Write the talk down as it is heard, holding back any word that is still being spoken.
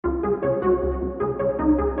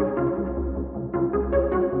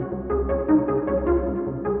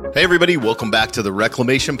Hey everybody, welcome back to the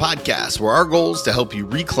Reclamation Podcast, where our goal is to help you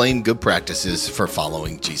reclaim good practices for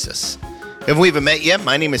following Jesus. If we haven't met yet,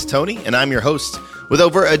 my name is Tony, and I'm your host. With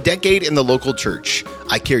over a decade in the local church,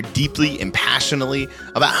 I care deeply and passionately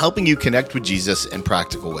about helping you connect with Jesus in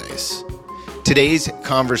practical ways. Today's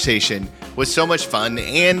conversation was so much fun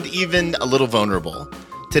and even a little vulnerable.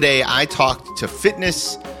 Today, I talked to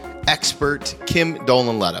fitness expert Kim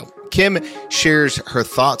Dolan-Leto. Kim shares her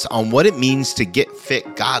thoughts on what it means to get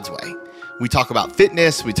fit God's way. We talk about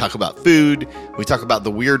fitness, we talk about food, we talk about the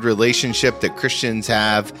weird relationship that Christians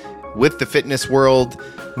have with the fitness world.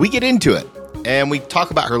 We get into it, and we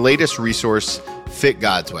talk about her latest resource, Fit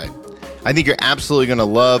God's Way. I think you're absolutely going to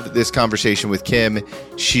love this conversation with Kim.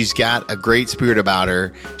 She's got a great spirit about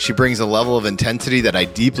her. She brings a level of intensity that I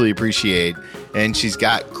deeply appreciate, and she's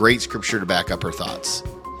got great scripture to back up her thoughts.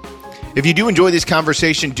 If you do enjoy this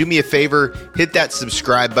conversation, do me a favor, hit that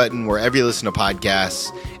subscribe button wherever you listen to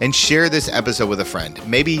podcasts and share this episode with a friend,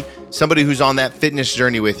 maybe somebody who's on that fitness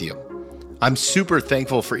journey with you. I'm super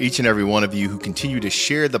thankful for each and every one of you who continue to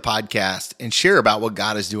share the podcast and share about what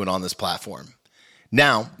God is doing on this platform.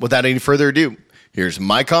 Now, without any further ado, here's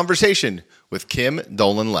my conversation with Kim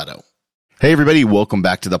Dolan-Leto. Hey everybody, welcome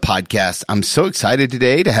back to the podcast. I'm so excited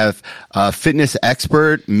today to have fitness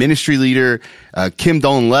expert, ministry leader, Kim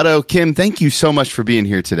Dolan-Leto. Kim, thank you so much for being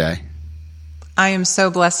here today. I am so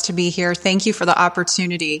blessed to be here. Thank you for the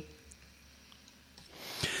opportunity.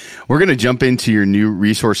 We're going to jump into your new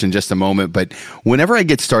resource in just a moment, but whenever I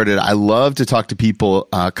get started, I love to talk to people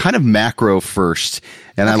kind of macro first.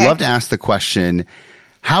 And I love to ask the question,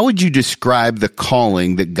 how would you describe the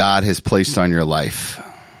calling that God has placed on your life?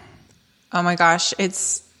 Oh my gosh,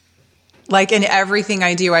 it's like in everything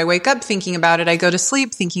I do, I wake up thinking about it. I go to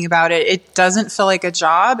sleep thinking about it. It doesn't feel like a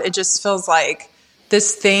job. It just feels like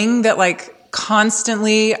this thing that like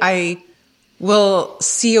constantly I will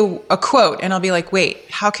see a quote and I'll be like, wait,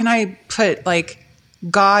 how can I put like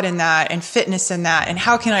God in that and fitness in that? And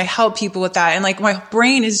how can I help people with that? And like my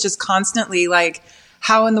brain is just constantly like,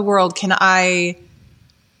 how in the world can I,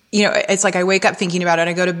 it's like I wake up thinking about it.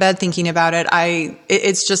 I go to bed thinking about it.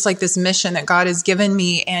 It's just like this mission that God has given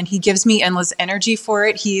me, and he gives me endless energy for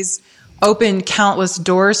it. He's opened countless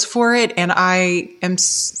doors for it. And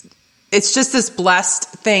it's just this blessed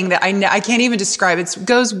thing that I can't even describe. It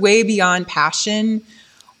goes way beyond passion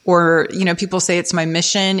or, people say it's my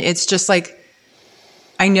mission. It's just like,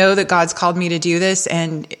 I know that God's called me to do this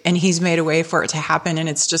and he's made a way for it to happen. And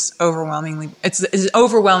it's just it's an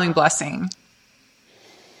overwhelming blessing.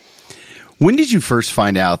 When did you first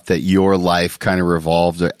find out that your life kind of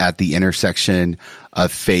revolved at the intersection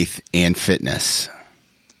of faith and fitness?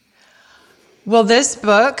 Well, this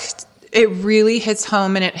book, it really hits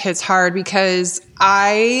home and it hits hard because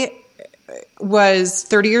I was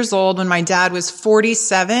 30 years old when my dad was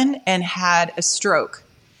 47 and had a stroke.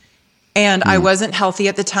 And I wasn't healthy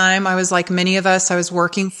at the time. I was like many of us. I was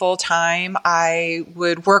working full time. I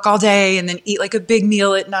would work all day and then eat like a big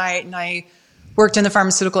meal at night. And I worked in the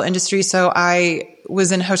pharmaceutical industry, so I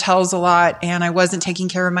was in hotels a lot and I wasn't taking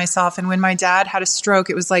care of myself. And when my dad had a stroke,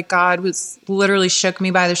 it was like God was literally shook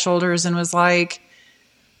me by the shoulders and was like,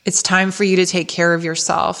 it's time for you to take care of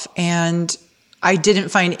yourself. And I didn't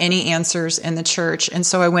find any answers in the church. And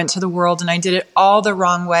so I went to the world and I did it all the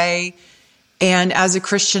wrong way. And as a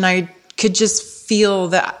Christian, I could just feel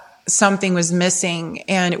that something was missing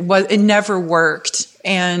and it never worked.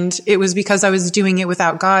 And it was because I was doing it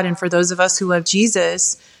without God. And for those of us who love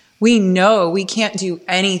Jesus, we know we can't do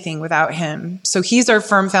anything without him. So he's our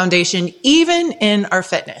firm foundation, even in our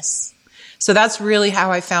fitness. So that's really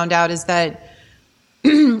how I found out, is that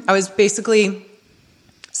I was basically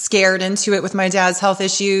scared into it with my dad's health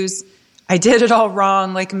issues. I did it all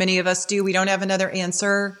wrong, like many of us do. We don't have another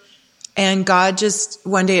answer. And God just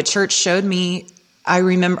one day at church showed me, I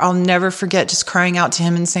remember, I'll never forget just crying out to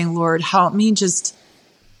him and saying, Lord, help me just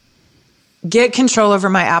get control over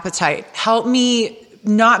my appetite. Help me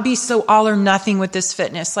not be so all or nothing with this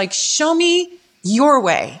fitness. Like, show me your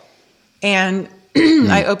way. And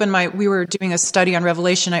we were doing a study on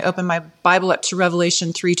Revelation. I opened my Bible up to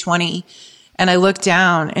Revelation 3:20 and I looked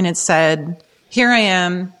down and it said, here I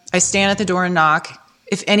am. I stand at the door and knock.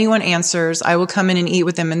 If anyone answers, I will come in and eat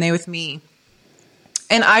with them and they with me.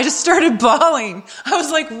 And I just started bawling. I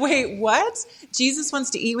was like, wait, what? Jesus wants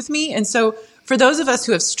to eat with me? And so for those of us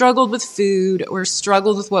who have struggled with food or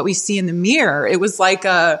struggled with what we see in the mirror, it was like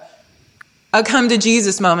a come to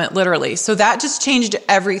Jesus moment, literally. So that just changed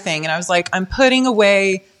everything. And I was like, I'm putting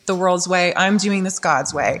away the world's way. I'm doing this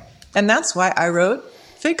God's way. And that's why I wrote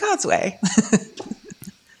Fit God's Way.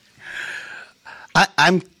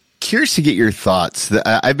 I'm curious to get your thoughts.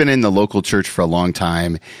 I've been in the local church for a long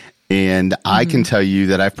time, And I can tell you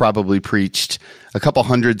that I've probably preached a couple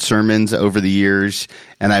hundred sermons over the years,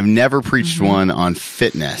 and I've never preached one on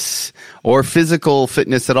fitness or physical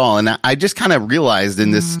fitness at all. And I just kind of realized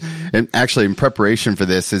in this, and actually in preparation for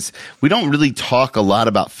this, is we don't really talk a lot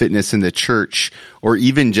about fitness in the church or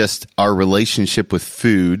even just our relationship with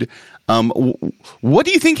food. What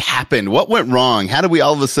do you think happened? What went wrong? How did we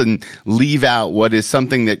all of a sudden leave out what is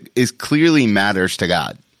something that is clearly matters to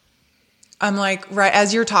God? I'm like, right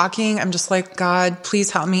as you're talking, I'm just like, God, please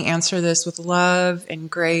help me answer this with love and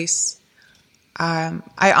grace. I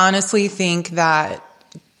honestly think that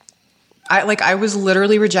I was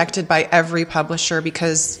literally rejected by every publisher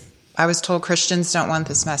because I was told Christians don't want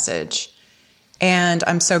this message. And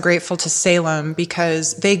I'm so grateful to Salem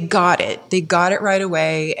because they got it. They got it right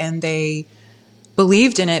away and they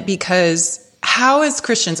believed in it because how as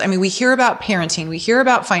Christians, I mean, we hear about parenting, we hear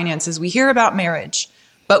about finances, we hear about marriage,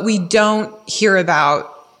 but we don't hear about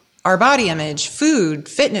our body image, food,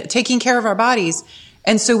 fitness, taking care of our bodies.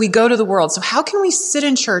 And so we go to the world. So how can we sit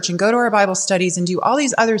in church and go to our Bible studies and do all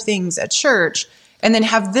these other things at church and then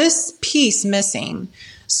have this piece missing?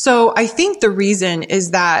 So I think the reason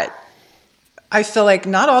is that I feel like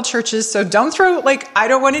not all churches, so don't throw, I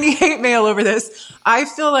don't want any hate mail over this. I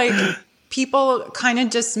feel like people kind of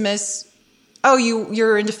dismiss, oh,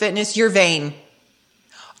 you're into fitness, you're vain.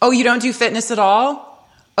 Oh, you don't do fitness at all?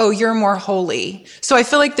 Oh, you're more holy. So I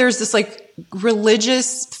feel like there's this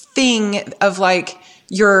religious thing of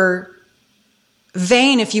you're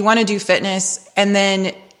vain if you want to do fitness. And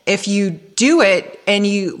then if you do it and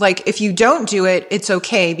if you don't do it, it's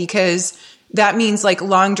okay because that means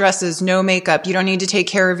long dresses, no makeup. You don't need to take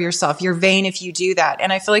care of yourself. You're vain if you do that.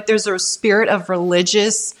 And I feel like there's a spirit of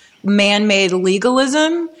religious man-made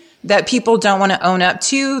legalism that people don't want to own up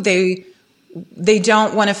to. They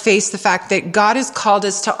don't want to face the fact that God has called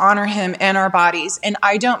us to honor him and our bodies. And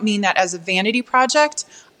I don't mean that as a vanity project.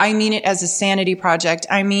 I mean it as a sanity project.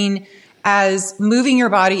 I mean as moving your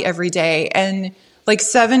body every day. And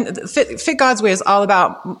Fit God's Way is all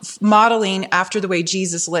about modeling after the way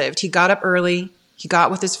Jesus lived. He got up early. He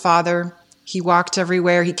got with his Father. He walked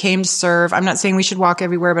everywhere. He came to serve. I'm not saying we should walk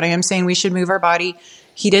everywhere, but I am saying we should move our body.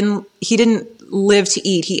 He didn't live to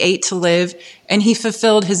eat. He ate to live, and he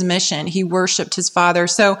fulfilled his mission. He worshiped his Father.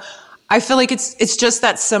 So I feel like it's just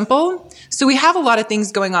that simple. So we have a lot of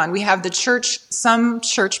things going on. We have the church, some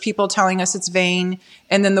church people telling us it's vain,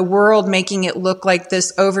 and then the world making it look like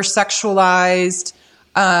this over-sexualized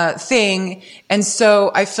thing. And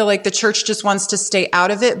so I feel like the church just wants to stay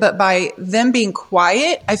out of it. But by them being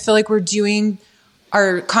quiet, I feel like we're doing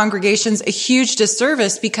our congregations a huge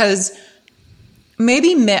disservice because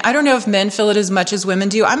maybe men, I don't know if men feel it as much as women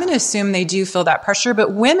do. I'm going to assume they do feel that pressure,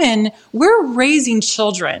 but women, we're raising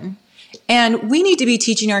children and we need to be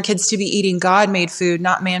teaching our kids to be eating God-made food,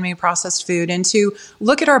 not man-made processed food, and to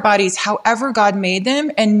look at our bodies however God made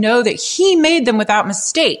them and know that he made them without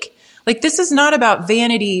mistake. This is not about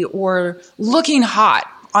vanity or looking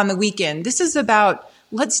hot on the weekend. This is about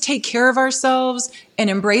let's take care of ourselves and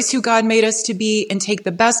embrace who God made us to be and take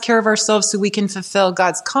the best care of ourselves so we can fulfill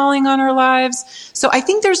God's calling on our lives. So I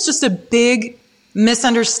think there's just a big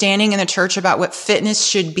misunderstanding in the church about what fitness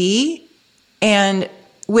should be. And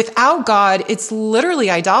without God, it's literally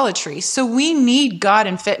idolatry. So we need God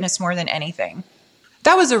in fitness more than anything.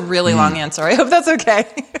 That was a really long answer. I hope that's okay.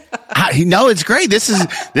 No, it's great. This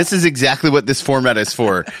is exactly what this format is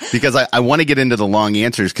for, because I want to get into the long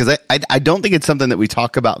answers because I don't think it's something that we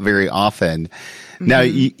talk about very often. Mm-hmm. Now,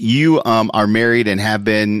 you are married and have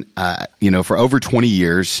been, for over 20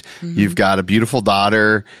 years. Mm-hmm. You've got a beautiful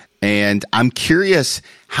daughter. And I'm curious,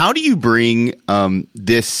 how do you bring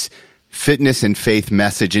this fitness and faith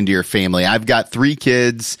message into your family? I've got 3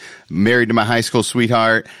 kids, married to my high school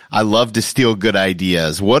sweetheart. I love to steal good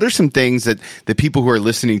ideas. What are some things that the people who are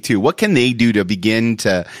listening to, what can they do to begin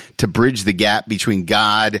to bridge the gap between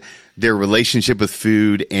God, their relationship with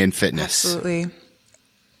food, and fitness? Absolutely.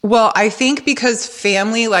 Well, I think because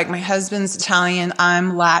family, my husband's Italian,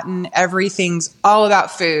 I'm Latin, everything's all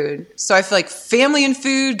about food. So I feel like family and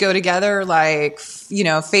food go together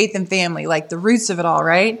faith and family, the roots of it all,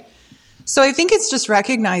 right? So I think it's just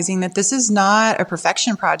recognizing that this is not a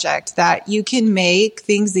perfection project, that you can make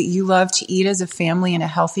things that you love to eat as a family in a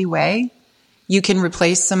healthy way. You can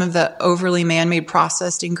replace some of the overly man-made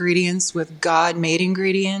processed ingredients with God-made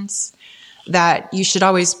ingredients, that you should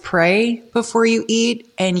always pray before you eat,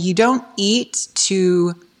 and you don't eat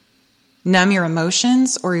to numb your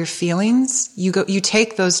emotions or your feelings. You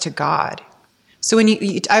take those to God. So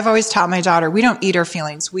I've always taught my daughter, we don't eat our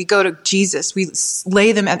feelings. We go to Jesus. We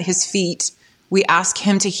lay them at his feet. We ask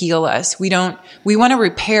him to heal us. We want to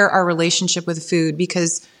repair our relationship with food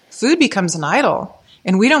because food becomes an idol.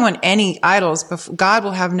 And we don't want any idols. God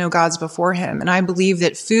will have no gods before him. And I believe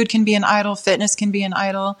that food can be an idol. Fitness can be an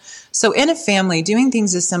idol. So in a family, doing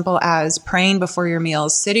things as simple as praying before your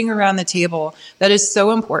meals, sitting around the table, that is so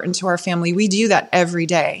important to our family. We do that every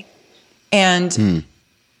day. And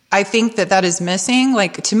I think that is missing.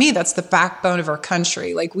 Like, to me, that's the backbone of our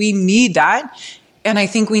country. Like, we need that. And I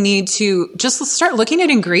think we need to just start looking at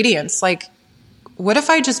ingredients. Like, what if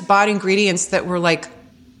I just bought ingredients that were like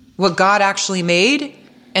what God actually made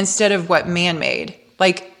instead of what man made?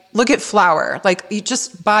 Like, look at flour. Like, you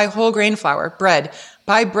just buy whole grain flour, bread.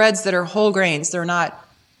 Buy breads that are whole grains. They're not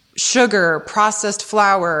sugar, processed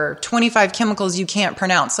flour, 25 chemicals you can't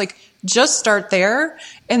pronounce. Like, just start there.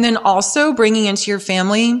 And then also bringing into your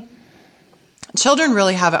family, children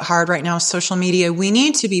really have it hard right now, social media. We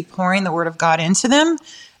need to be pouring the word of God into them.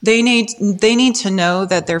 They need to know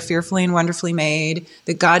that they're fearfully and wonderfully made,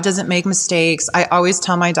 that God doesn't make mistakes. I always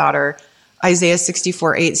tell my daughter, Isaiah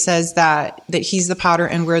 64:8 says that he's the potter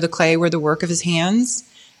and we're the clay, we're the work of his hands.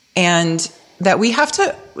 And that we have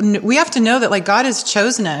to know that, like, God has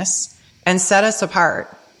chosen us and set us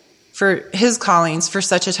apart for his callings for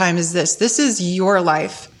such a time as this. This is your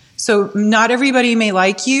life. So not everybody may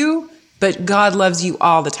like you, but God loves you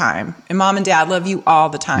all the time. And mom and dad love you all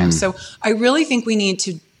the time. So I really think we need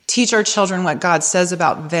to teach our children what God says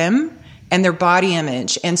about them and their body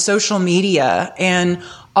image and social media and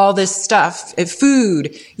all this stuff,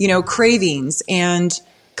 food, cravings, and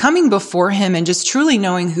coming before him and just truly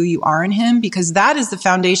knowing who you are in him, because that is the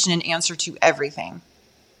foundation and answer to everything.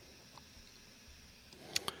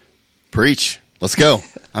 Preach. Let's go.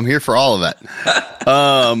 I'm here for all of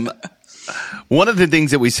that. One of the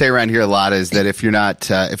things that we say around here a lot is that if you're not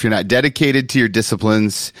dedicated to your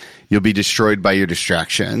disciplines, you'll be destroyed by your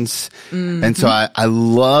distractions. Mm-hmm. And so I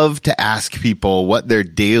love to ask people what their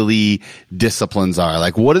daily disciplines are.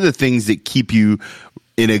 Like, what are the things that keep you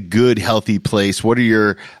in a good, healthy place? What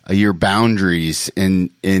are your boundaries in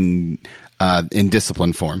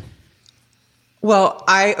discipline form? Well,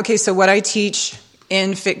 so what I teach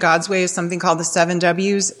in Fit God's Way is something called the 7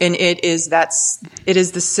 W's, and it is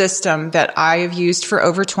the system that I have used for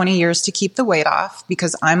over 20 years to keep the weight off,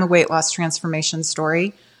 because I'm a weight loss transformation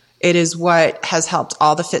story. It is what has helped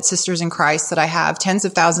all the Fit Sisters in Christ that I have, tens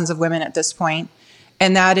of thousands of women at this point.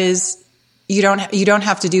 And that is, you don't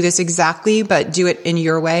have to do this exactly, but do it in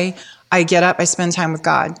your way. I get up, I spend time with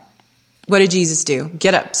God. What did Jesus do?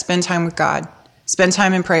 Get up, spend time with God, spend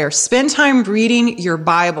time in prayer, spend time reading your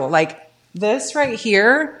Bible. Like, this right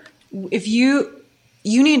here, if you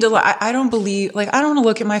need to, I don't want to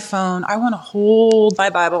look at my phone. I want to hold my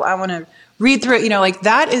Bible. I want to read through it.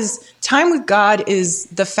 That is, time with God is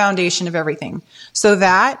the foundation of everything. So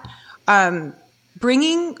that,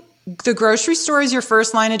 bringing the grocery store is your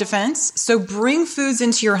first line of defense. So bring foods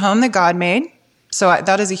into your home that God made. So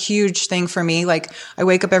that is a huge thing for me. Like, I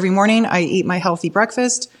wake up every morning, I eat my healthy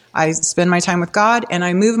breakfast, I spend my time with God, and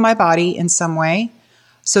I move my body in some way.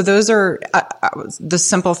 So those are the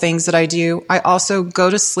simple things that I do. I also go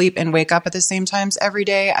to sleep and wake up at the same times every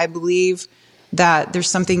day. I believe that there's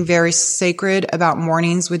something very sacred about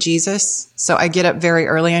mornings with Jesus. So I get up very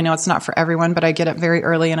early. I know it's not for everyone, but I get up very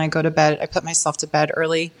early and I go to bed. I put myself to bed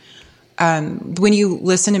early. When I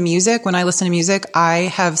listen to music, I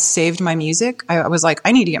have saved my music. I was like,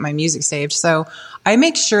 I need to get my music saved. So I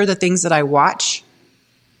make sure the things that I watch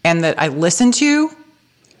and that I listen to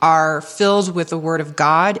are filled with the word of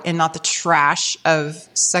God and not the trash of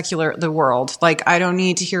the world. Like, I don't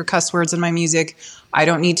need to hear cuss words in my music. I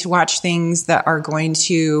don't need to watch things that are going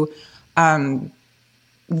to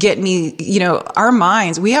get me, our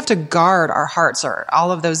minds. We have to guard our hearts, or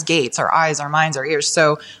all of those gates, our eyes, our minds, our ears.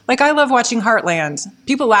 So, like, I love watching Heartland.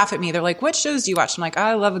 People laugh at me. They're like, what shows do you watch? I'm like,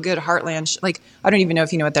 I love a good Heartland. I don't even know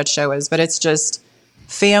if you know what that show is, but it's just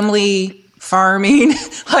family, farming,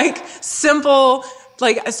 like simple.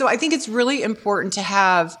 So I think it's really important to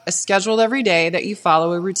have a schedule every day that you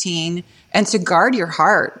follow, a routine, and to guard your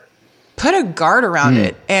heart. Put a guard around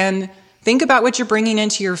it and think about what you're bringing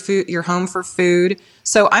into your home for food.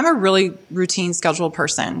 So I'm a really routine scheduled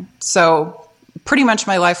person. So pretty much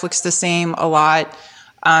my life looks the same a lot.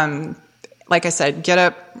 Like I said, get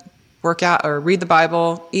up, work out or read the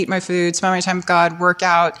Bible, eat my food, spend my time with God, work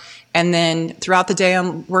out. And then throughout the day,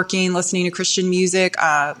 I'm working, listening to Christian music.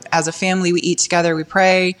 As a family, we eat together, we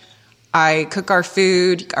pray. I cook our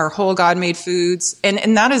food, our whole God-made foods.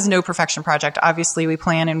 And that is no perfection project. Obviously, we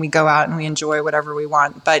plan and we go out and we enjoy whatever we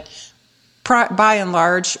want. But by and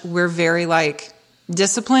large, we're very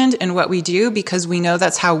disciplined in what we do, because we know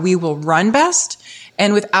that's how we will run best.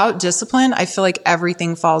 And without discipline, I feel like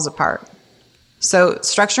everything falls apart. So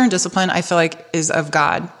structure and discipline, I feel like, is of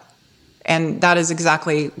God. And that is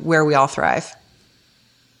exactly where we all thrive.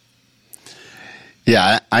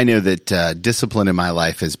 Yeah, I know that discipline in my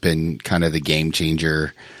life has been kind of the game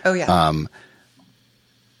changer. Oh, yeah.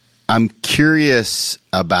 I'm curious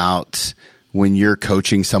about when you're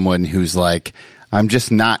coaching someone who's like, I'm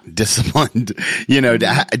just not disciplined.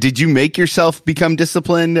 Did you make yourself become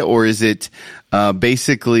disciplined, or is it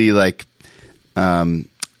basically like, do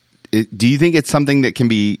you think it's something that can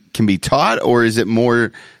be taught, or is it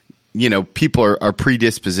more, people are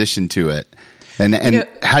predispositioned to it? And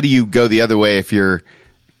how do you go the other way if you're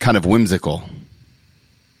kind of whimsical?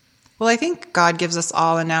 Well, I think God gives us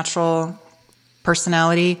all a natural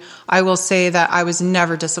personality. I will say that I was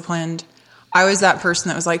never disciplined. I was that person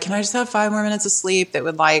that was like, can I just have 5 more minutes of sleep, that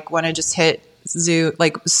would like want to just hit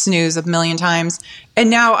snooze a million times. And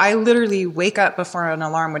now I literally wake up before an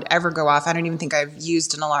alarm would ever go off. I don't even think I've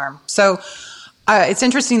used an alarm. So it's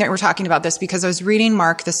interesting that we're talking about this, because I was reading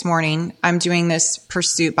Mark this morning. I'm doing this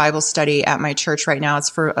Pursuit Bible study at my church right now. It's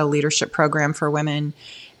for a leadership program for women.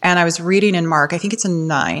 And I was reading in Mark, I think it's in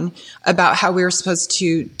 9, about how we were supposed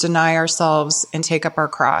to deny ourselves and take up our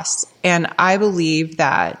cross. And I believe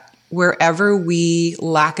that wherever we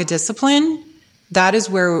lack a discipline, that is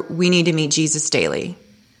where we need to meet Jesus daily.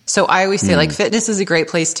 So I always say, like, fitness is a great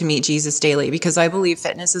place to meet Jesus daily, because I believe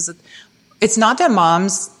fitness is, it's not that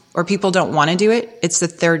moms or people don't want to do it. It's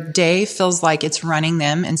that their day feels like it's running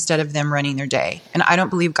them instead of them running their day. And I don't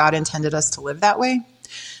believe God intended us to live that way.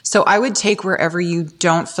 So I would take wherever you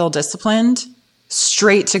don't feel disciplined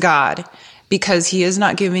straight to God, because he has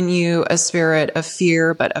not given you a spirit of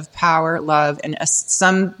fear, but of power, love, and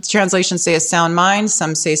some translations say a sound mind,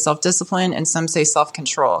 some say self-discipline, and some say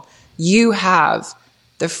self-control. You have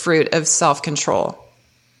the fruit of self-control.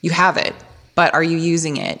 You have it, but are you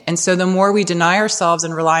using it? And so the more we deny ourselves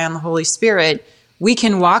and rely on the Holy Spirit, we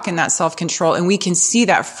can walk in that self-control, and we can see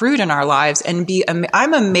that fruit in our lives and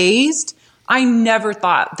I'm amazed. I never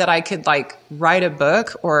thought that I could like write a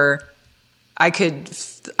book, or I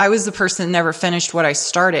was the person that never finished what I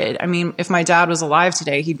started. I mean, if my dad was alive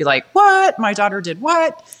today, he'd be like, what? My daughter did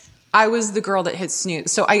what? I was the girl that hit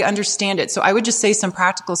snooze. So I understand it. So I would just say some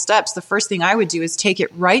practical steps. The first thing I would do is take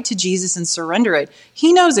it right to Jesus and surrender it.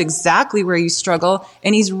 He knows exactly where you struggle,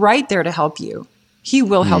 and he's right there to help you. He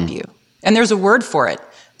will help you. And there's a word for it.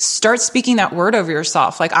 Start speaking that word over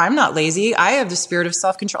yourself. Like, I'm not lazy. I have the spirit of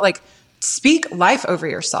self-control. Like, speak life over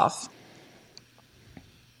yourself.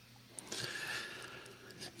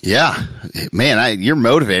 Yeah, man, you're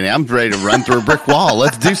motivating. I'm ready to run through a brick wall.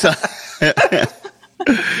 Let's do something.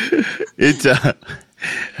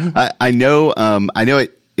 I know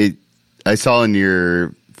it. I saw in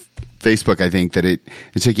your Facebook, I think, that it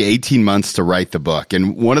took you 18 months to write the book.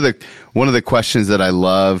 And one of the questions that I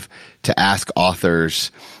love to ask authors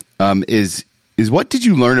is what did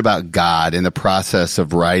you learn about God in the process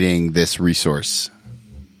of writing this resource?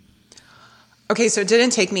 Okay, so it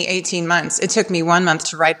didn't take me 18 months. It took me 1 month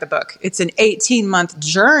to write the book. It's an 18-month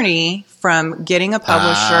journey from getting a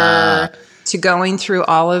publisher to going through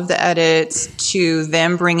all of the edits to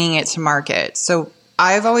them bringing it to market. So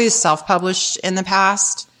I've always self-published in the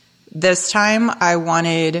past. This time I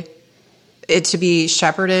wanted it to be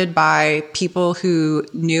shepherded by people who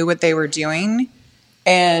knew what they were doing.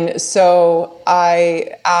 And so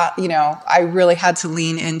I really had to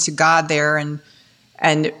lean into God there and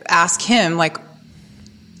ask him, like,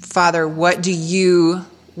 Father, what do you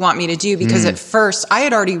want me to do? Because at first I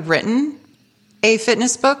had already written a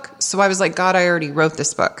fitness book. So I was like, God, I already wrote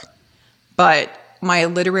this book. But my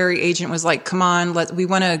literary agent was like, come on, we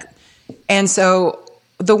want to. And so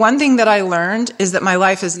the one thing that I learned is that my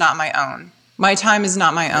life is not my own. My time is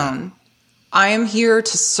not my own. I am here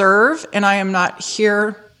to serve, and I am not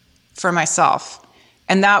here for myself.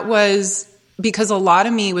 And that was because a lot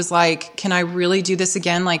of me was like, can I really do this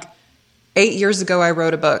again? Like 8 years ago, I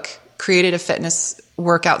wrote a book, created a fitness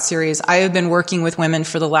workout series. I have been working with women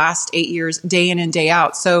for the last 8 years, day in and day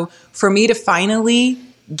out. So for me to finally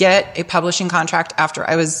get a publishing contract after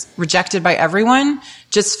I was rejected by everyone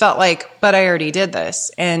just felt like, but I already did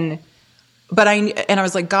this. And I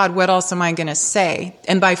was like, God, what else am I going to say?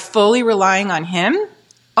 And by fully relying on him,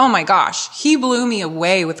 oh my gosh, he blew me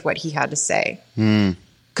away with what he had to say.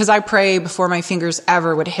 Because I pray before my fingers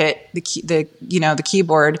ever would hit the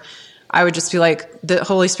keyboard. I would just be like, the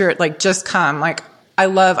Holy Spirit, like, just come. Like,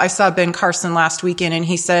 I saw Ben Carson last weekend, and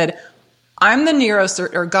he said, I'm the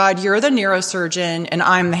neurosurgeon, or God, you're the neurosurgeon, and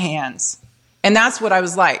I'm the hands. And that's what I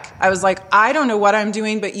was like. I was like, I don't know what I'm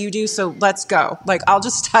doing, but you do, so let's go. Like, I'll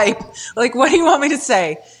just type. Like, what do you want me to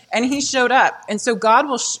say? And he showed up. And so God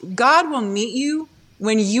will meet you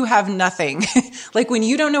when you have nothing. Like, when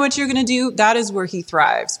you don't know what you're going to do, that is where he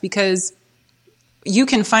thrives, because you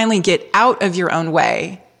can finally get out of your own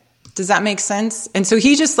way. Does that make sense? And so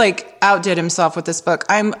he just like outdid himself with this book.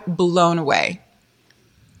 I'm blown away.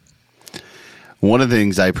 One of the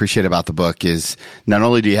things I appreciate about the book is not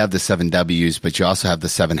only do you have the 7 W's, but you also have the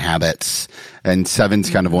 7 habits. And 7's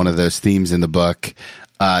kind of one of those themes in the book.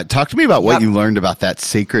 Talk to me about what you learned about that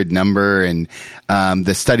sacred number and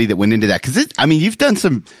the study that went into that. Because you've done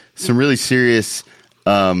some really serious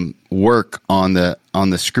work on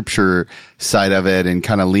the scripture side of it, and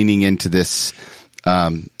kind of leaning into this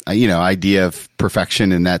idea of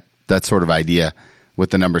perfection and that sort of idea with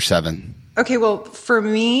the number 7. Okay, well, for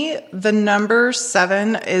me, the number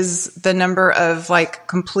 7 is the number of like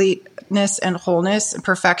completeness and wholeness and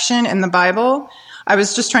perfection in the Bible. I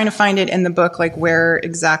was just trying to find it in the book, like where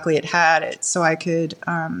exactly it had it, so I could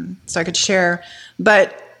share.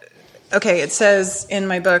 But okay, it says in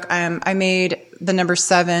my book, I made the number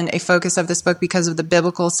 7 a focus of this book because of the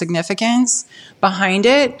biblical significance behind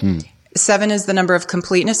it. 7 is the number of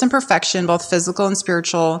completeness and perfection, both physical and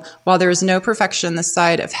spiritual. While there is no perfection this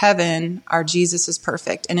side of heaven, our Jesus is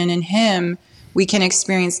perfect. And in him, we can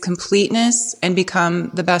experience completeness and become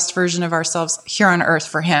the best version of ourselves here on earth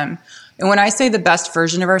for him. And when I say the best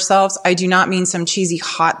version of ourselves, I do not mean some cheesy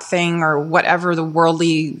hot thing or whatever the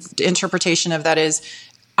worldly interpretation of that is.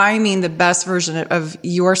 I mean the best version of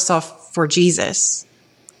yourself for Jesus,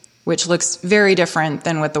 which looks very different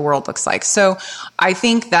than what the world looks like. So I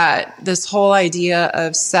think that this whole idea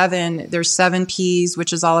of 7, there's 7 P's,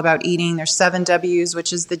 which is all about eating. There's 7 W's,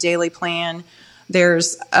 which is the daily plan.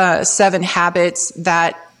 There's 7 habits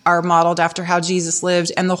that are modeled after how Jesus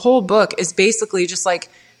lived. And the whole book is basically just like,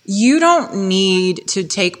 you don't need to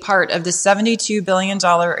take part of the $72 billion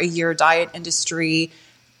a year diet industry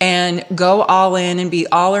and go all in and be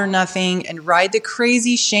all or nothing and ride the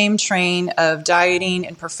crazy shame train of dieting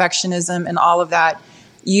and perfectionism and all of that.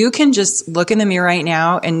 You can just look in the mirror right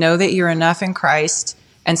now and know that you're enough in Christ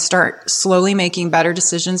and start slowly making better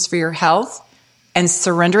decisions for your health and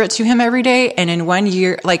surrender it to him every day. And in 1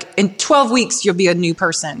 year, like in 12 weeks, you'll be a new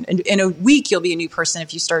person. In a week, you'll be a new person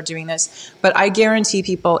if you start doing this. But I guarantee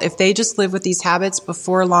people, if they just live with these habits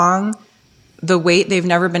before long, the weight they've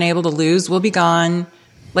never been able to lose will be gone.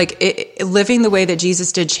 Like living the way that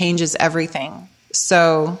Jesus did changes everything.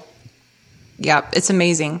 So yeah, it's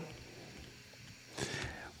amazing.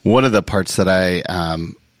 One of the parts that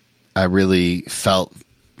I really felt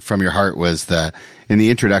from your heart was in the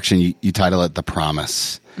introduction, you title it The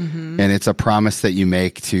Promise. Mm-hmm. And it's a promise that you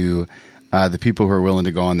make to the people who are willing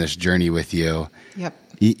to go on this journey with you. Yep.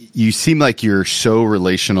 You seem like you're so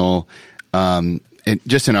relational,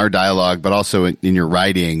 just in our dialogue, but also in your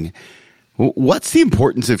writing. What's the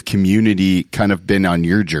importance of community kind of been on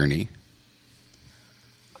your journey?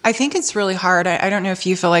 I think it's really hard. I don't know if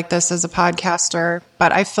you feel like this as a podcaster,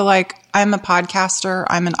 but I feel like I'm a podcaster.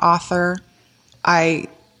 I'm an author. I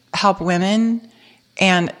help women,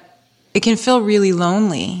 and it can feel really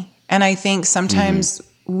lonely. And I think sometimes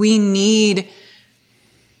we need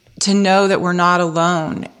to know that we're not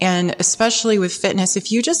alone. And especially with fitness,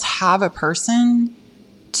 if you just have a person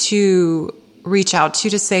to reach out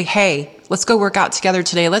to say, hey, let's go work out together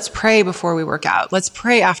today. Let's pray before we work out. Let's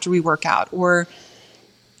pray after we work out. Or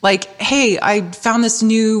like, hey, I found this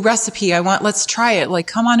new recipe. Let's try it. Like,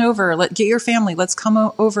 come on over. Get your family. Let's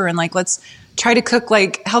come over and let's try to cook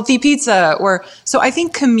like healthy pizza. So I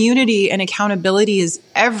think community and accountability is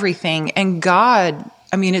everything. And God,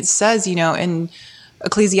 it says, in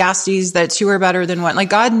Ecclesiastes that 2 are better than 1. Like,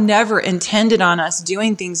 God never intended on us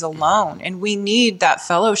doing things alone, and we need that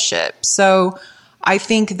fellowship. So I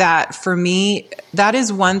think that for me, that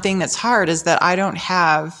is one thing that's hard, is that I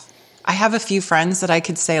have a few friends that I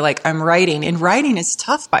could say, like, I'm writing, and writing is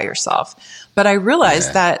tough by yourself. But I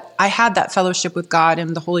realized that I had that fellowship with God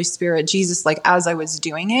and the Holy Spirit, Jesus, like as I was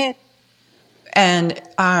doing it. And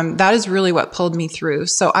that is really what pulled me through.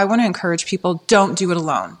 So I want to encourage people, don't do it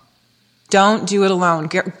alone. Don't do it alone.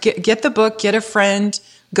 Get the book, get a friend,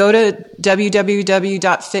 go to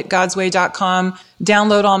www.fitgodsway.com,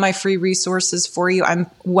 download all my free resources for you. I'm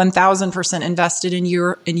 1000% invested in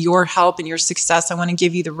your help and your success. I want to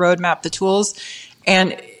give you the roadmap, the tools,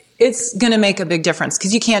 and it's going to make a big difference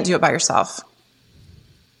because you can't do it by yourself.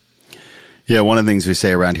 Yeah, one of the things we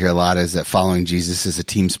say around here a lot is that following Jesus is a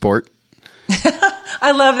team sport.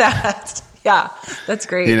 I love that. Yeah, that's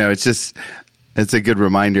great. It's a good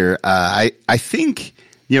reminder. I think,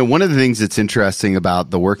 one of the things that's interesting about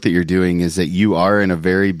the work that you're doing is that you are in a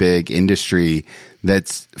very big industry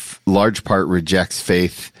that's large part rejects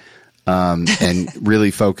faith and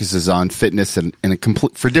really focuses on fitness and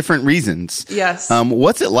for different reasons. Yes.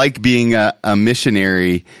 What's it like being a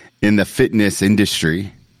missionary in the fitness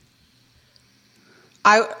industry?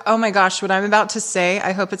 Oh my gosh, what I'm about to say,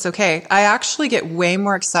 I hope it's okay. I actually get way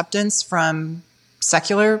more acceptance from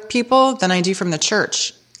secular people than I do from the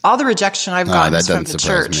church. All the rejection I've gotten is from the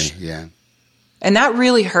church. Me. Yeah. And that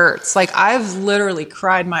really hurts. Like, I've literally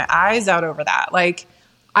cried my eyes out over that. Like,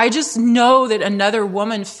 I just know that another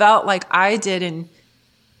woman felt like I did and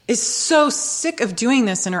is so sick of doing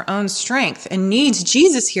this in her own strength and needs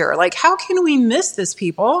Jesus here. Like, how can we miss this,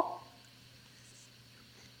 people?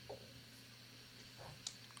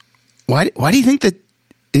 Why do you think that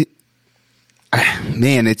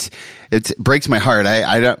man, it breaks my heart.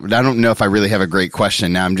 I don't know if I really have a great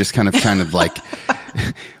question now. I'm just kind of like,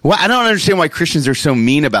 well, I don't understand why Christians are so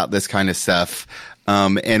mean about this kind of stuff.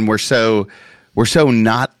 And we're so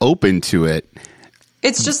not open to it.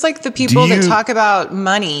 It's just like the people that talk about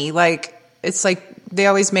money. Like, it's like they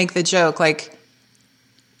always make the joke, like,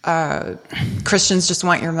 Christians just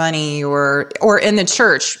want your money, or in the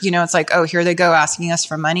church, it's like, oh, here they go asking us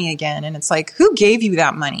for money again. And it's like, who gave you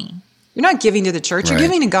that money? You're not giving to the church. You're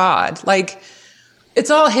giving to God. Like, it's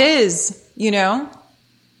all his,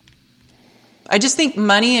 I just think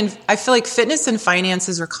money, and I feel like fitness and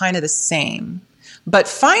finances are kind of the same, but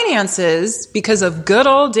finances, because of good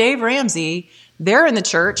old Dave Ramsey, they're in the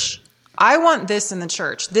church. I want this in the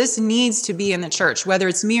church. This needs to be in the church, whether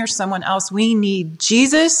it's me or someone else. We need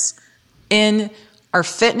Jesus in our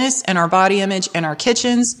fitness and our body image and our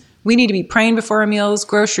kitchens. We need to be praying before our meals,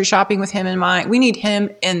 grocery shopping with him in mind. We need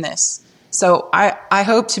him in this. So I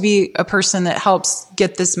hope to be a person that helps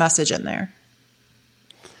get this message in there.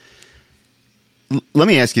 Let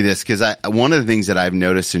me ask you this, because one of the things that I've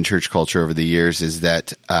noticed in church culture over the years is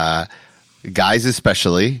that guys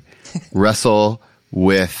especially wrestle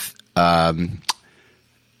with women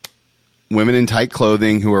in tight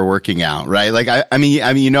clothing who are working out, right? Like, I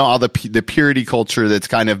mean, all the purity culture that's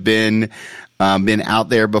kind of been out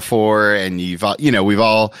there before, and we've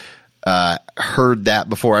all heard that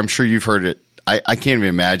before. I'm sure you've heard it. I can't even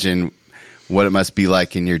imagine what it must be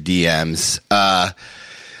like in your DMs.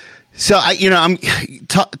 So I'm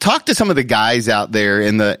talk to some of the guys out there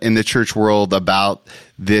in the church world about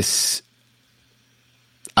this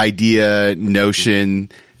idea, notion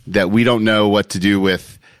that we don't know what to do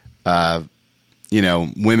with,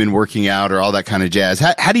 women working out or all that kind of jazz.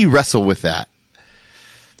 How do you wrestle with that?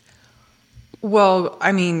 Well,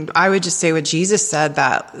 I mean, I would just say what Jesus said,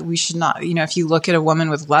 that we should not, if you look at a woman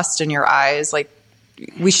with lust in your eyes, like,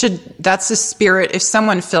 that's a spirit. If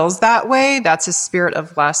someone feels that way, that's a spirit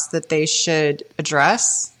of lust that they should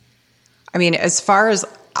address. I mean, as far as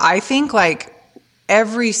I think, like,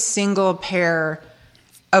 every single pair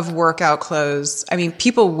of workout clothes, I mean,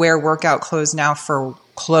 people wear workout clothes now for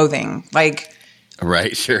clothing. Like,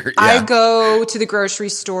 right, sure. Yeah. I go to the grocery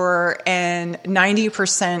store and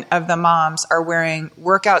 90% of the moms are wearing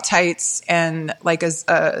workout tights and like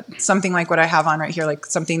something like what I have on right here, like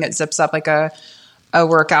something that zips up like a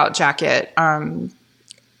workout jacket.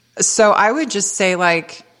 So I would just say,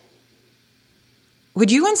 like, would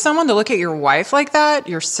you want someone to look at your wife like that,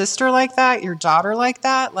 your sister like that, your daughter like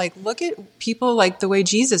that? Like, look at people like the way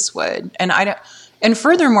Jesus would. And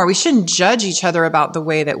furthermore, we shouldn't judge each other about the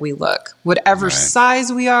way that we look. Whatever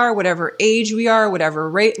size we are, whatever age we are, whatever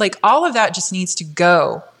rate, like, all of that just needs to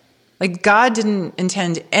go. Like, God didn't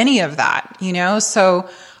intend any of that, So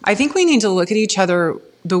I think we need to look at each other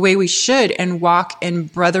the way we should and walk in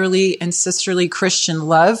brotherly and sisterly Christian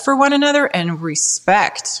love for one another and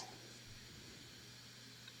respect.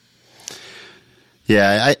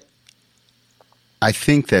 Yeah, I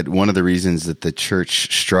think that one of the reasons that the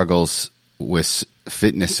church struggles with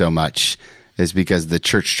fitness so much is because the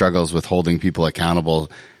church struggles with holding people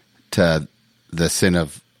accountable to the sin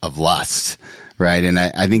of lust, right? And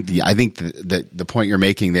I think the point you're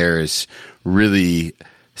making there is really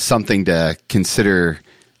something to consider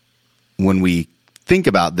when we think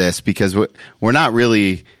about this, because we don't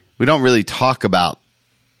really talk about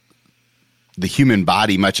the human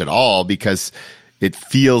body much at all, because it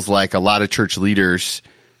feels like a lot of church leaders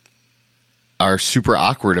are super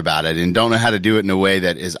awkward about it and don't know how to do it in a way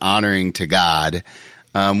that is honoring to God.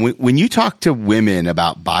 When you talk to women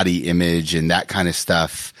about body image and that kind of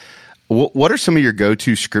stuff, what are some of your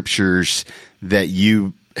go-to scriptures that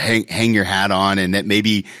you hang your hat on, and that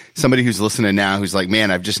maybe somebody who's listening now who's like,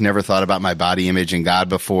 man, I've just never thought about my body image and God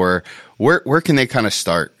before, where can they kind of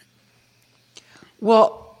start?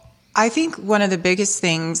 Well, I think one of the biggest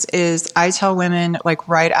things is I tell women, like,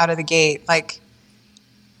 right out of the gate, like,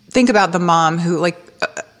 think about the mom who, like,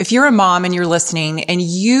 if you're a mom and you're listening and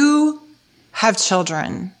you have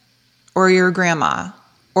children, or you're a grandma,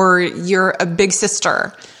 or you're a big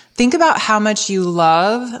sister, think about how much you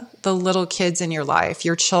love the little kids in your life,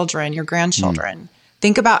 your children, your grandchildren.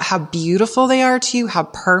 Think about how beautiful they are to you, how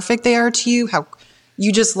perfect they are to you, how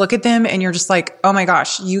you just look at them and you're just like, oh my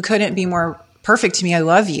gosh, you couldn't be more perfect to me. I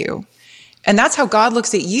love you. And that's how God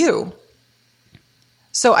looks at you.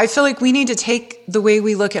 So I feel like we need to take the way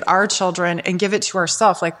we look at our children and give it to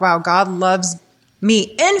ourselves. Like, wow, God loves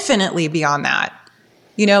me infinitely beyond that.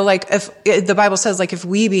 You know, like if the Bible says, like, if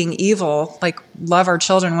we being evil, like love our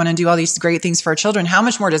children, want to do all these great things for our children, how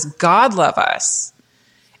much more does God love us?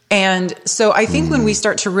 And so I think when we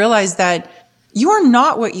start to realize that you are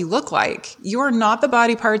not what you look like, you are not the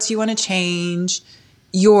body parts you want to change,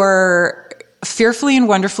 you're fearfully and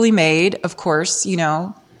wonderfully made, of course, you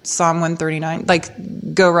know, Psalm 139,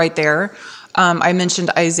 like go right there. I mentioned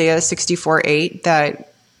Isaiah 64:8,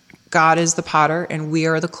 that God is the potter and we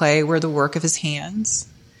are the clay, we're the work of his hands.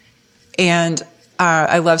 And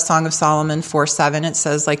I love Song of Solomon 4:7. It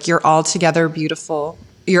says, like, you're altogether beautiful.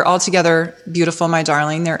 You're altogether beautiful, my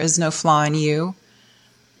darling. There is no flaw in you.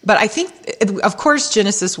 But I think, of course,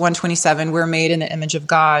 Genesis 1:27, we're made in the image of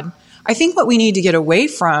God. I think what we need to get away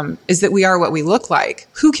from is that we are what we look like.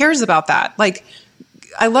 Who cares about that? Like,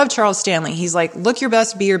 I love Charles Stanley. He's like, look your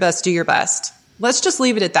best, be your best, do your best. Let's just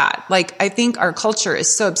leave it at that. Like, I think our culture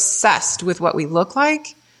is so obsessed with what we look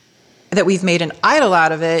like that we've made an idol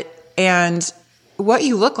out of it. And what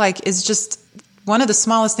you look like is just one of the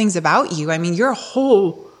smallest things about you. I mean, you're a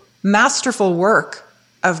whole masterful work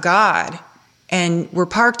of God, and we're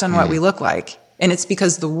parked on what we look like. And it's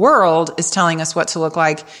because the world is telling us what to look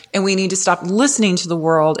like, and we need to stop listening to the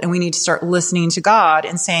world, and we need to start listening to God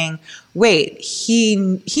and saying, wait, he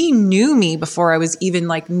knew me before I was even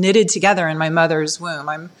like knitted together in my mother's womb.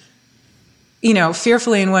 I'm, you know,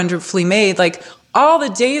 fearfully and wonderfully made. Like, all the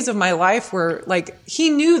days of my life were like, he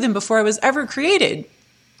knew them before I was ever created.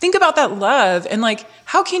 Think about that love. And like,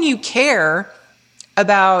 how can you care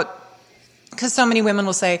about, because so many women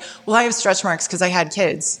will say, well, I have stretch marks because I had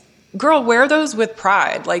kids. Girl, wear those with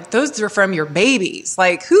pride. Like, those are from your babies.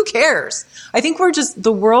 Like, who cares? I think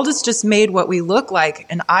the world has just made what we look like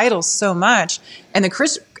an idol so much. And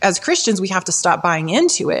as Christians, we have to stop buying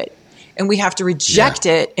into it. And we have to reject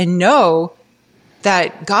it and know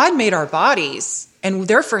that God made our bodies and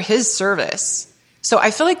they're for his service. So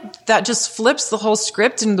I feel like that just flips the whole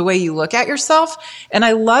script in the way you look at yourself. And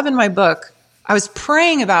I love in my book, I was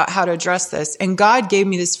praying about how to address this, and God gave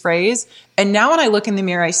me this phrase. And now when I look in the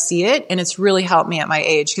mirror, I see it, and it's really helped me at my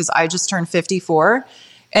age because I just turned 54.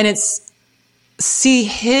 And it's see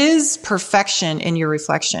his perfection in your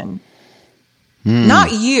reflection.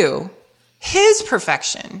 Not you, his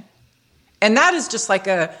perfection. And that is just like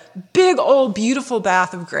a big old beautiful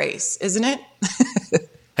bath of grace, isn't it?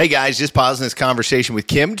 Hey guys, just pausing this conversation with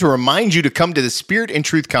Kim to remind you to come to the Spirit and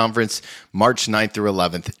Truth Conference March 9th through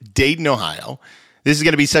 11th, Dayton, Ohio. This is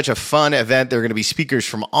going to be such a fun event. There are going to be speakers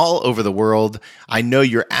from all over the world. I know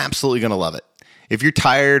you're absolutely going to love it. If you're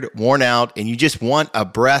tired, worn out, and you just want a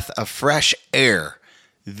breath of fresh air,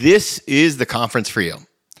 this is the conference for you.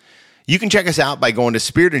 You can check us out by going to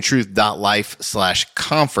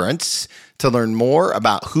spiritandtruth.life/conference to learn more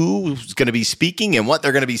about who's going to be speaking and what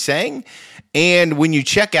they're going to be saying. And when you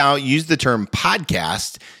check out, use the term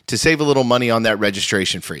podcast to save a little money on that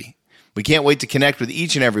registration fee. We can't wait to connect with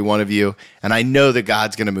each and every one of you, and I know that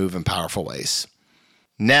God's going to move in powerful ways.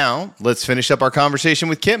 Now, let's finish up our conversation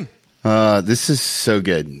with Kim. This is so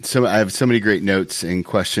good. So I have so many great notes and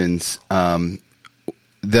questions. The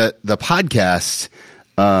podcast,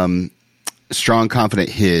 Strong, Confident,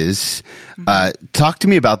 His. Talk to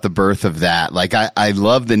me about the birth of that. Like, I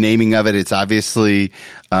love the naming of it. It's obviously,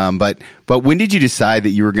 but when did you decide that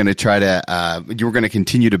you were going to try to, you were going to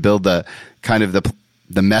continue to build the kind of the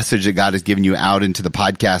message that God has given you out into the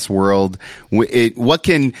podcast world? What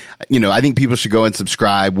can, I think people should go and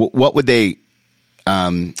subscribe. What would they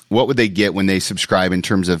get when they subscribe in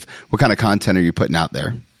terms of what kind of content are you putting out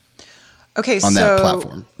there? Okay, on that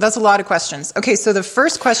platform? That's a lot of questions. Okay, so the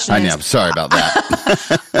first question is... I know, sorry about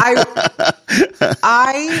that.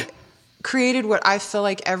 I created what I feel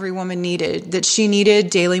like every woman needed, that she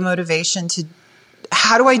needed daily motivation to,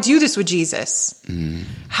 how do I do this with Jesus?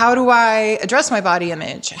 How do I address my body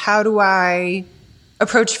image? How do I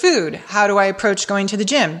approach food? How do I approach going to the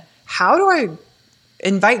gym? How do I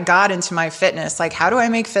invite God into my fitness? Like, how do I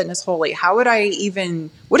make fitness holy? How would I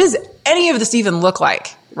what does any of this even look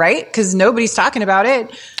like? Right? Because nobody's talking about it.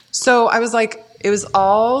 So I was like, it was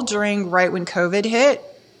all right when COVID hit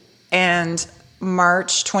and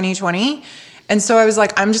March 2020. And so I was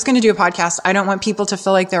like, I'm just going to do a podcast. I don't want people to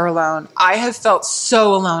feel like they're alone. I have felt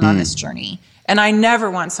so alone on this journey, and I never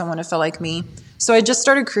want someone to feel like me. So I just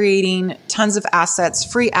started creating tons of assets,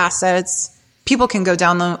 free assets. People can go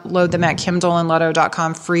download them at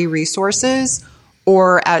kimdolanlotto.com, free resources,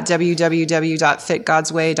 or at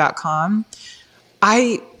www.fitgodsway.com.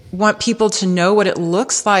 I want people to know what it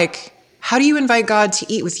looks like. How do you invite God to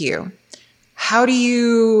eat with you? How do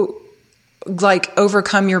you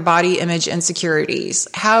overcome your body image insecurities?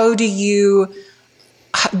 How do you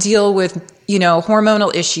deal with,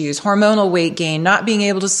 hormonal issues, hormonal weight gain, not being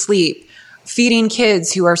able to sleep, feeding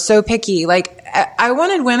kids who are so picky? I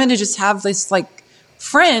wanted women to just have this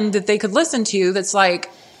friend that they could listen to that's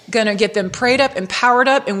going to get them prayed up and powered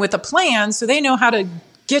up and with a plan so they know how to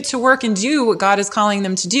get to work and do what God is calling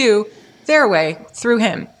them to do their way through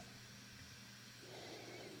him.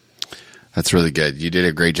 That's really good. You did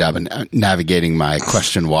a great job in navigating my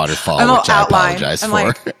question waterfall, which I apologize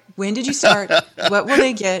for. When did you start? What will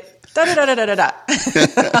they get? Da da da da da da.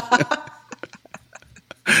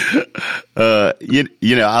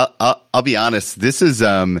 I'll be honest.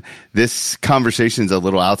 This conversation's a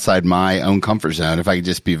little outside my own comfort zone. If I could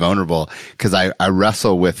just be vulnerable, because I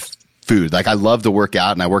wrestle with food. I love to work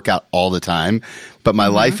out, and I work out all the time. But my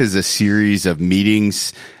life is a series of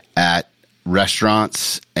meetings at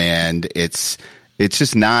restaurants, and it's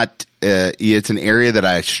just not. It's an area that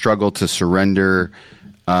I struggle to surrender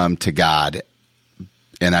to God.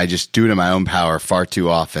 And I just do it in my own power far too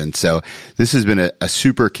often. So this has been a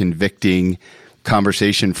super convicting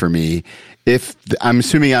conversation for me. If I'm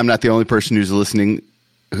assuming I'm not the only person who's listening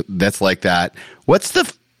that's like that, what's the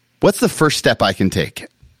first step I can take?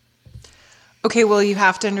 Okay, well, you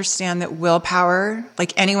have to understand that willpower,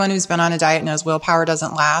 anyone who's been on a diet knows, willpower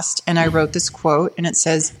doesn't last. And I wrote this quote, and it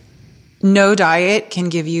says, "No diet can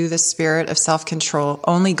give you the spirit of self-control.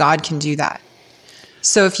 Only God can do that."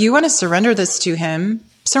 So if you want to surrender this to him,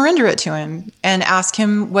 surrender it to him and ask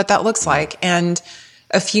him what that looks like. And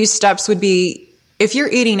a few steps would be, if you're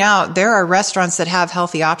eating out, there are restaurants that have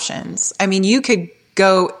healthy options. I mean, you could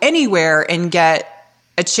go anywhere and get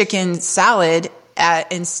a chicken salad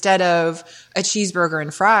instead of a cheeseburger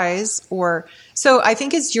and fries. So I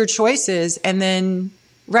think it's your choices, and then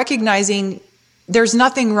recognizing there's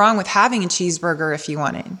nothing wrong with having a cheeseburger if you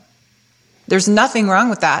want it. There's nothing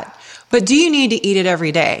wrong with that. But do you need to eat it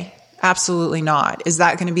every day? Absolutely not. Is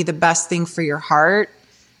that going to be the best thing for your heart,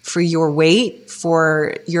 for your weight,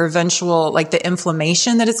 for your eventual, the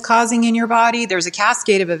inflammation that it's causing in your body? There's a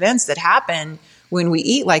cascade of events that happen when we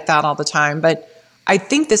eat like that all the time. But I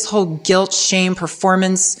think this whole guilt, shame,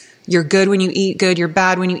 performance, you're good when you eat good, you're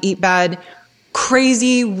bad when you eat bad,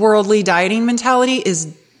 crazy worldly dieting mentality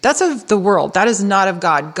that's of the world. That is not of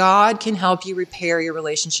God. God can help you repair your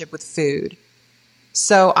relationship with food.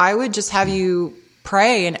 So I would just have you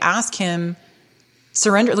pray and ask him,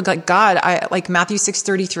 surrender, God, like Matthew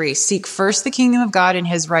 6:33, seek first the kingdom of God and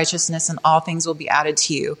his righteousness, and all things will be added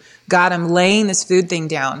to you. God, I'm laying this food thing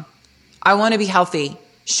down. I want to be healthy.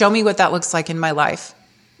 Show me what that looks like in my life.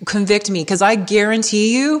 Convict me, because I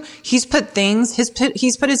guarantee you he's put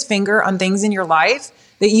his finger on things in your life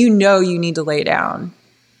that you need to lay down.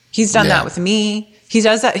 He's done that with me. He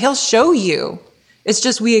does that. He'll show you. It's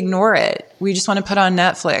just we ignore it. We just want to put on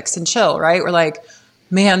Netflix and chill, right? We're like,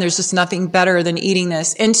 man, there's just nothing better than eating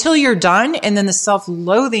this until you're done. And then the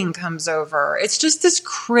self-loathing comes over. It's just this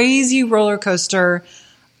crazy roller coaster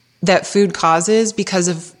that food causes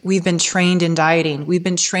because we've been trained in dieting. We've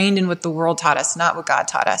been trained in what the world taught us, not what God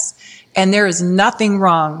taught us. And there is nothing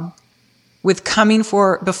wrong with coming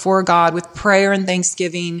before God with prayer and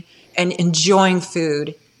thanksgiving and enjoying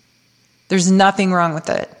food. There's nothing wrong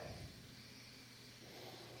with it.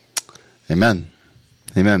 Amen.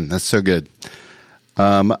 Amen. That's so good.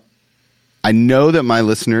 I know that my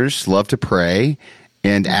listeners love to pray,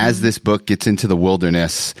 and as this book gets into the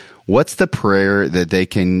wilderness, what's the prayer that they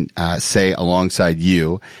can say alongside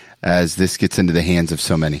you as this gets into the hands of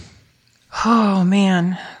so many? Oh,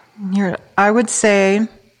 man. I would say,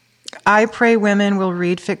 I pray women will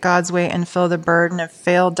read Fit God's Way and feel the burden of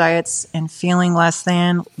failed diets and feeling less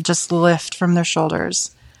than just lift from their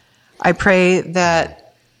shoulders. I pray that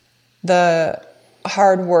the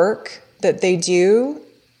hard work that they do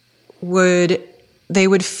they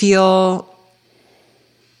would feel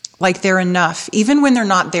like they're enough, even when they're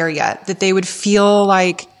not there yet, that they would feel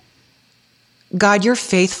like, God, you're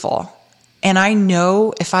faithful. And I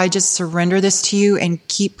know if I just surrender this to you and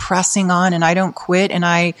keep pressing on and I don't quit and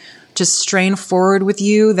I just strain forward with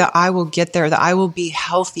you, that I will get there, that I will be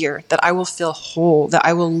healthier, that I will feel whole, that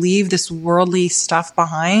I will leave this worldly stuff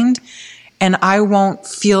behind, and I won't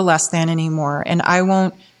feel less than anymore. And I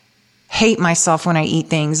won't hate myself when I eat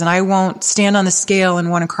things, and I won't stand on the scale and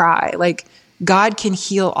want to cry. God can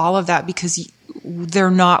heal all of that because we're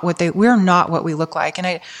not what we look like.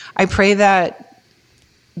 And I pray that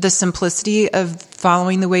the simplicity of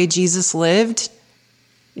following the way Jesus lived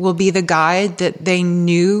will be the guide that they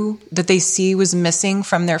knew that they see was missing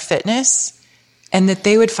from their fitness, and that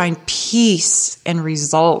they would find peace and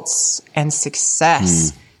results and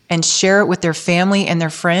success and share it with their family and their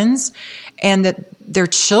friends, and that their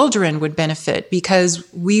children would benefit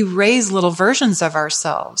because we raise little versions of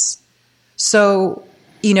ourselves. So,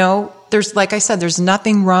 there's, like I said, there's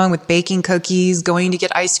nothing wrong with baking cookies, going to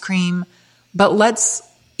get ice cream, but let's,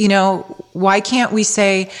 why can't we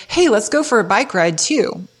say, hey, let's go for a bike ride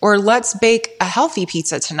too? Or let's bake a healthy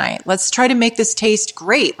pizza tonight. Let's try to make this taste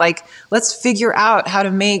great. Like, let's figure out how to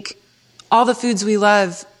make all the foods we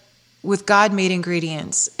love with God-made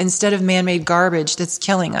ingredients instead of man-made garbage that's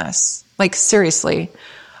killing us. Like, seriously.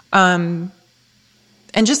 And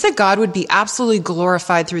just that God would be absolutely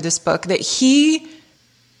glorified through this book, that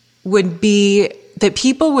that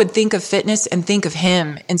people would think of fitness and think of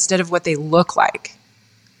him instead of what they look like.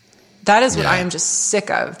 That is what I am just sick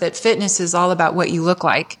of, that fitness is all about what you look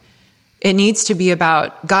like. It needs to be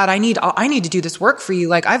about, God, I need to do this work for you.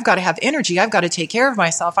 Like, I've got to have energy. I've got to take care of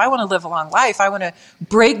myself. I want to live a long life. I want to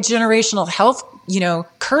break generational health,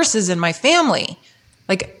 curses in my family.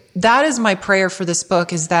 Like, that is my prayer for this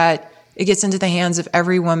book, is that it gets into the hands of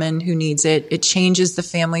every woman who needs it. It changes the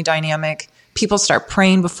family dynamic. People start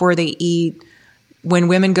praying before they eat. When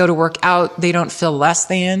women go to work out, they don't feel less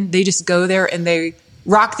than. They just go there and they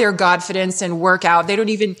rock their Godfidence and work out. They don't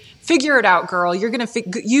even figure it out, girl. You're going to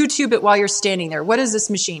YouTube it while you're standing there. What is this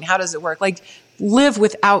machine? How does it work? Like, live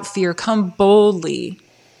without fear. Come boldly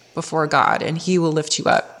before God, and he will lift you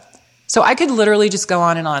up. So I could literally just go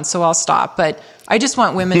on and on, so I'll stop. But I just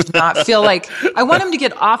want women to not feel like, I want them to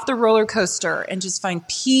get off the roller coaster and just find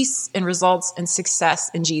peace and results and success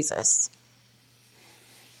in Jesus.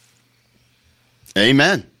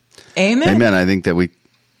 Amen. Amen. I think that we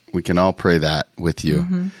can all pray that with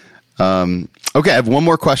you. Okay, I have one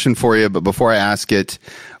more question for you, but before I ask it,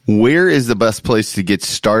 where is the best place to get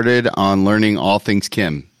started on learning all things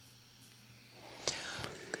Kim?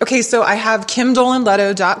 Okay, so I have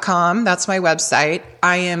KimDolanLeto.com. That's my website.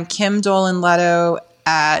 I am Kim Dolan Leto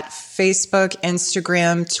at Facebook,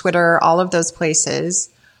 Instagram, Twitter, all of those places.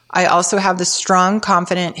 I also have the Strong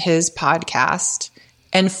Confident His podcast.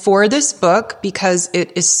 And for this book, because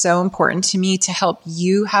it is so important to me to help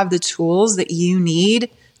you have the tools that you need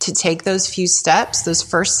to take those few steps, those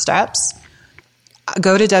first steps,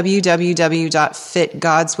 go to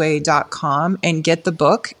www.fitgodsway.com and get the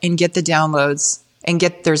book and get the downloads and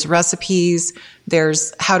there's recipes.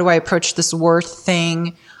 There's how do I approach this worth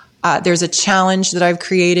thing. There's a challenge that I've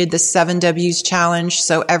created, the 7 W's challenge.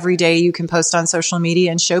 So every day you can post on social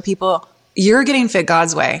media and show people you're getting fit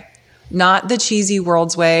God's way. Not the cheesy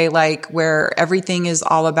world's way, like where everything is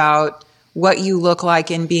all about what you look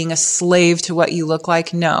like and being a slave to what you look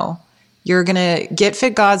like. No, you're going to get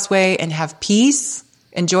fit God's way and have peace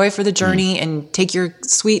and joy for the journey and take your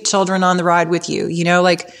sweet children on the ride with you.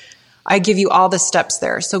 I give you all the steps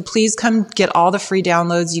there. So please come get all the free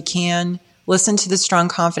downloads you can. Listen to the Strong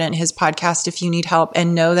Confident, his podcast, if you need help,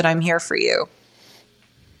 and know that I'm here for you.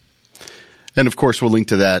 And of course, we'll link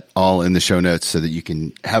to that all in the show notes so that you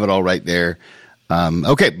can have it all right there.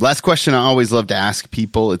 Okay, last question I always love to ask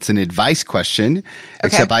people. It's an advice question,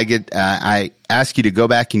 except I ask you to go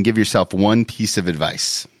back and give yourself one piece of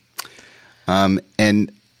advice.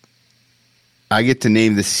 And I get to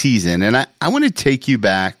name the season. And I want to take you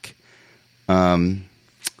back to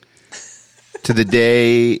the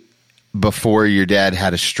day before your dad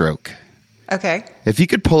had a stroke. Okay. If you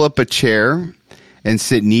could pull up a chair and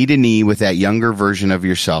sit knee to knee with that younger version of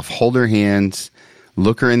yourself, hold her hands,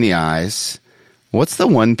 look her in the eyes, what's the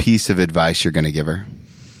one piece of advice you're going to give her?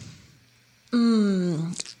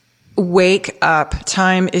 Wake up.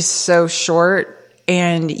 Time is so short,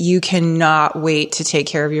 and you cannot wait to take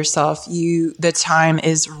care of yourself. The time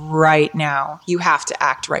is right now. You have to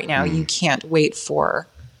act right now. You can't wait for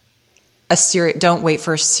don't wait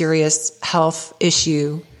for a serious health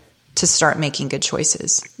issue to start making good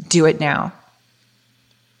choices. Do it now.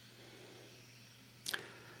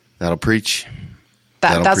 That'll preach.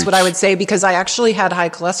 That's what I would say, because I actually had high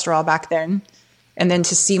cholesterol back then. And then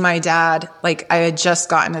to see my dad, like, I had just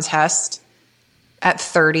gotten a test at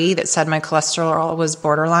 30 that said my cholesterol was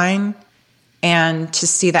borderline. And to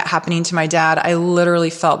see that happening to my dad, I literally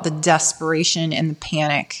felt the desperation and the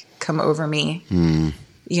panic come over me,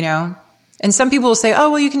 And some people will say, oh,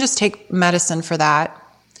 well, you can just take medicine for that.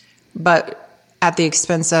 But at the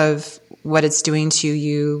expense of what it's doing to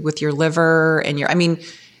you with your liver and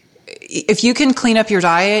if you can clean up your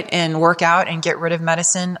diet and work out and get rid of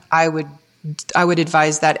medicine, I would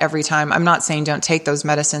advise that every time. I'm not saying don't take those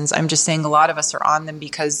medicines. I'm just saying a lot of us are on them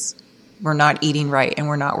because we're not eating right and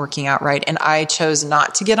we're not working out right. And I chose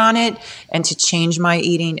not to get on it and to change my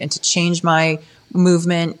eating and to change my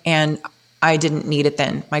movement. And I didn't need it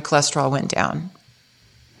then. My cholesterol went down.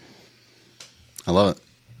 I love it.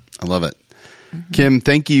 I love it. Mm-hmm. Kim,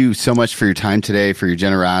 thank you so much for your time today, for your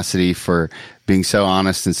generosity, for being so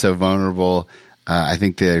honest and so vulnerable. I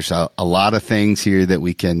think there's a lot of things here that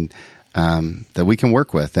we can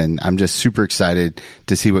work with. And I'm just super excited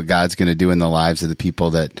to see what God's going to do in the lives of the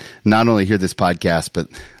people that not only hear this podcast,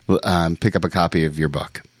 but pick up a copy of your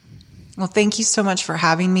book. Well, thank you so much for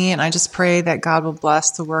having me. And I just pray that God will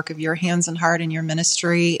bless the work of your hands and heart in your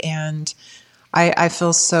ministry. And I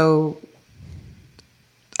feel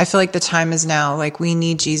like the time is now. Like, we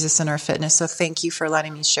need Jesus in our fitness. So thank you for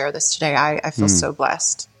letting me share this today. I feel so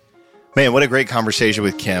blessed. Man, what a great conversation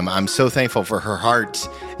with Kim. I'm so thankful for her heart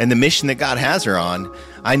and the mission that God has her on.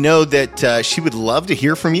 I know that she would love to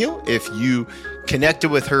hear from you. If you connected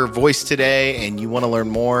with her voice today and you want to learn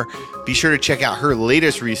more, be sure to check out her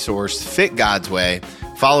latest resource, Fit God's Way.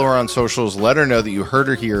 Follow her on socials. Let her know that you heard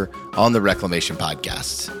her here on the Reclamation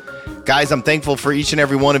Podcast. Guys, I'm thankful for each and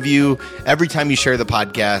every one of you. Every time you share the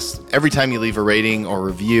podcast, every time you leave a rating or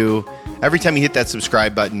review, every time you hit that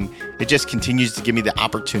subscribe button, it just continues to give me the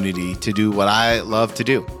opportunity to do what I love to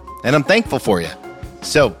do. And I'm thankful for you.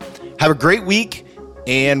 So have a great week.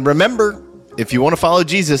 And remember, if you want to follow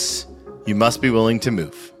Jesus, you must be willing to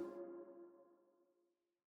move.